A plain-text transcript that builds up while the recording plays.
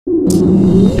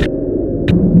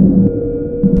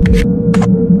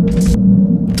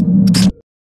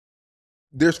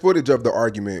There's footage of the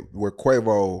argument where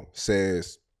Quavo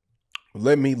says,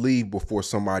 "Let me leave before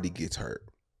somebody gets hurt."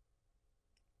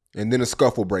 And then a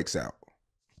scuffle breaks out.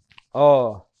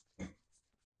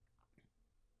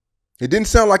 It didn't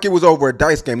sound like it was over a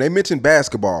dice game. They mentioned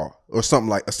basketball or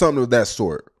something of that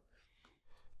sort.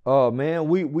 Man,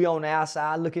 we on the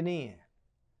outside looking in.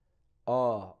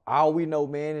 All we know,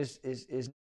 man, is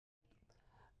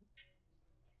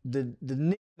the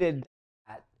nigga that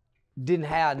died didn't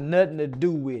have nothing to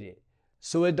do with it.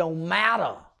 So it don't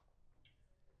matter.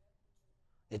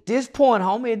 At this point,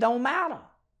 homie, it don't matter.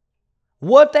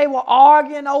 What they were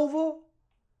arguing over,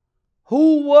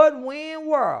 who, what, when,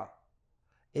 where.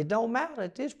 It don't matter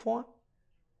at this point.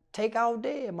 Takeoff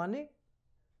dead, my nigga.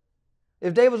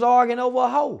 If they was arguing over a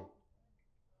hoe,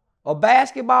 a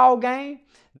basketball game,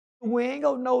 we ain't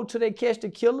gonna know till they catch the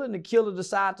killer and the killer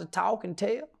decide to talk and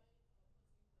tell.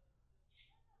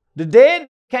 The dead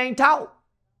can't talk.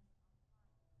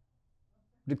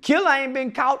 The killer ain't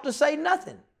been caught to say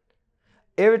nothing.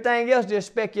 Everything else just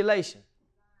speculation.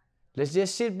 Let's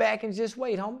just sit back and just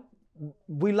wait, homie.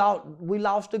 We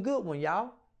lost a good one,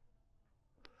 y'all.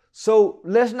 So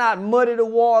let's not muddy the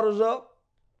waters up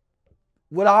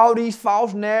with all these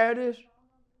false narratives.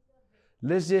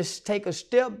 Let's just take a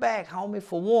step back, homie,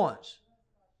 for once.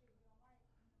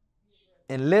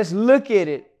 And let's look at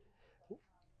it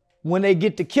when they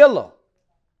get the killer.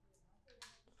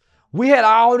 We had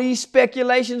all these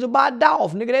speculations about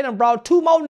Dolph. Nigga, they done brought 2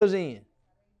 more niggas in.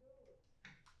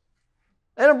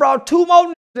 They done brought 2 more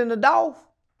niggas in the Dolph.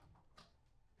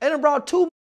 They done brought 2 more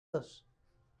niggas.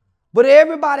 But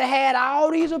everybody had all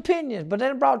these opinions, but they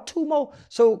done brought 2 more.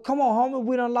 So come on, homie,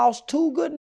 we done lost 2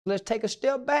 good niggas. Let's take a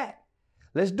step back.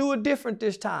 Let's do it different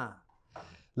this time.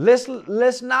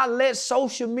 Let's not let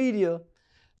social media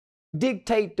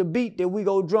dictate the beat that we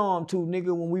go drum to,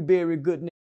 nigga, when we bury good niggas.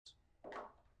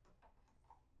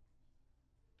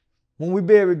 When we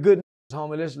bury good niggas,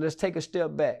 homie, let's take a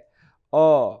step back.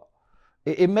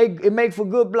 It make for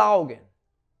good blogging.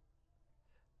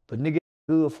 But nigga, it's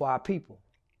good for our people.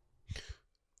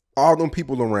 All them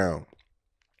people around,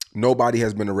 nobody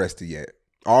has been arrested yet.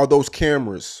 All those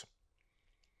cameras,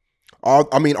 all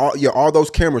those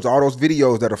cameras, all those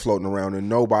videos that are floating around, and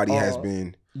nobody has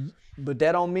been. But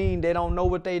that don't mean they don't know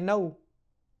what they know,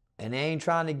 and they ain't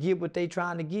trying to get what they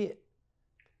trying to get.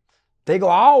 They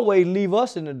gonna always leave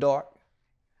us in the dark,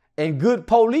 and good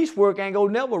police work ain't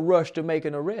gonna never rush to make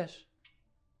an arrest.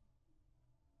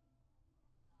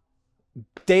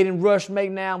 They didn't rush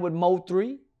make now with Mo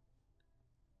 3.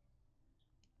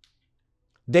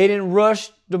 They didn't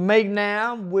rush to make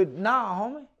now with, nah,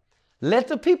 homie. Let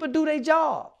the people do their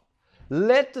job.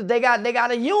 They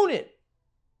got a unit.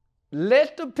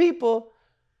 Let the people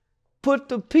put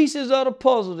the pieces of the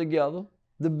puzzle together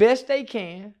the best they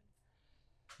can,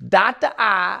 dot the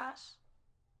I's,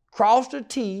 cross the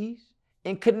T's,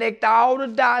 and connect all the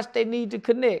dots they need to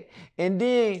connect. And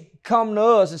then come to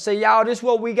us and say, y'all, this is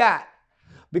what we got.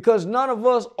 Because none of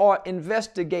us are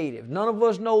investigative. None of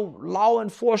us know law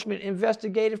enforcement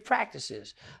investigative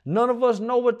practices. None of us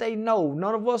know what they know.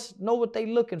 None of us know what they're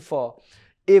looking for.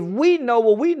 If we know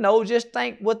what we know, just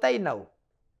think what they know.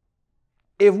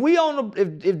 If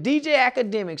DJ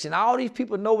Akademiks and all these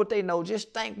people know what they know,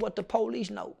 just think what the police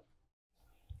know.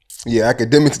 Yeah,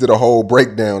 Akademiks did a whole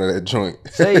breakdown of that joint.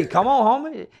 Say, come on,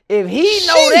 homie. If he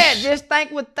know that, just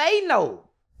think what they know.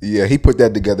 Yeah, he put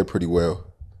that together pretty well.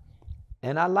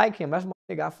 And I like him. That's my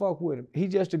nigga. I fuck with him. He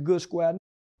just a good square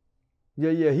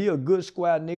nigga. Yeah, he a good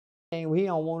square nigga. He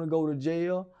don't want to go to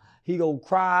jail. He go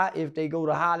cry if they go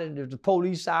to holler, if the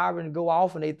police siren go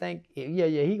off and they think, yeah,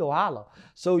 he go holler.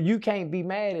 So you can't be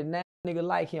mad at that nigga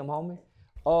like him, homie.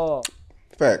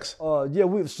 Facts. Yeah,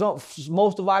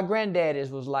 most of our granddaddies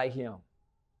was like him.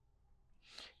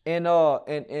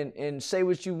 And say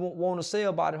what you want to say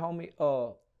about it,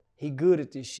 homie. He good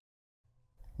at this shit.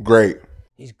 Great.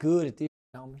 He's good at this,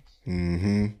 homie.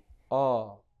 Mm-hmm.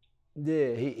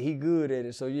 Yeah, he good at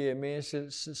it. So yeah, man,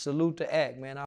 salute to Act, man.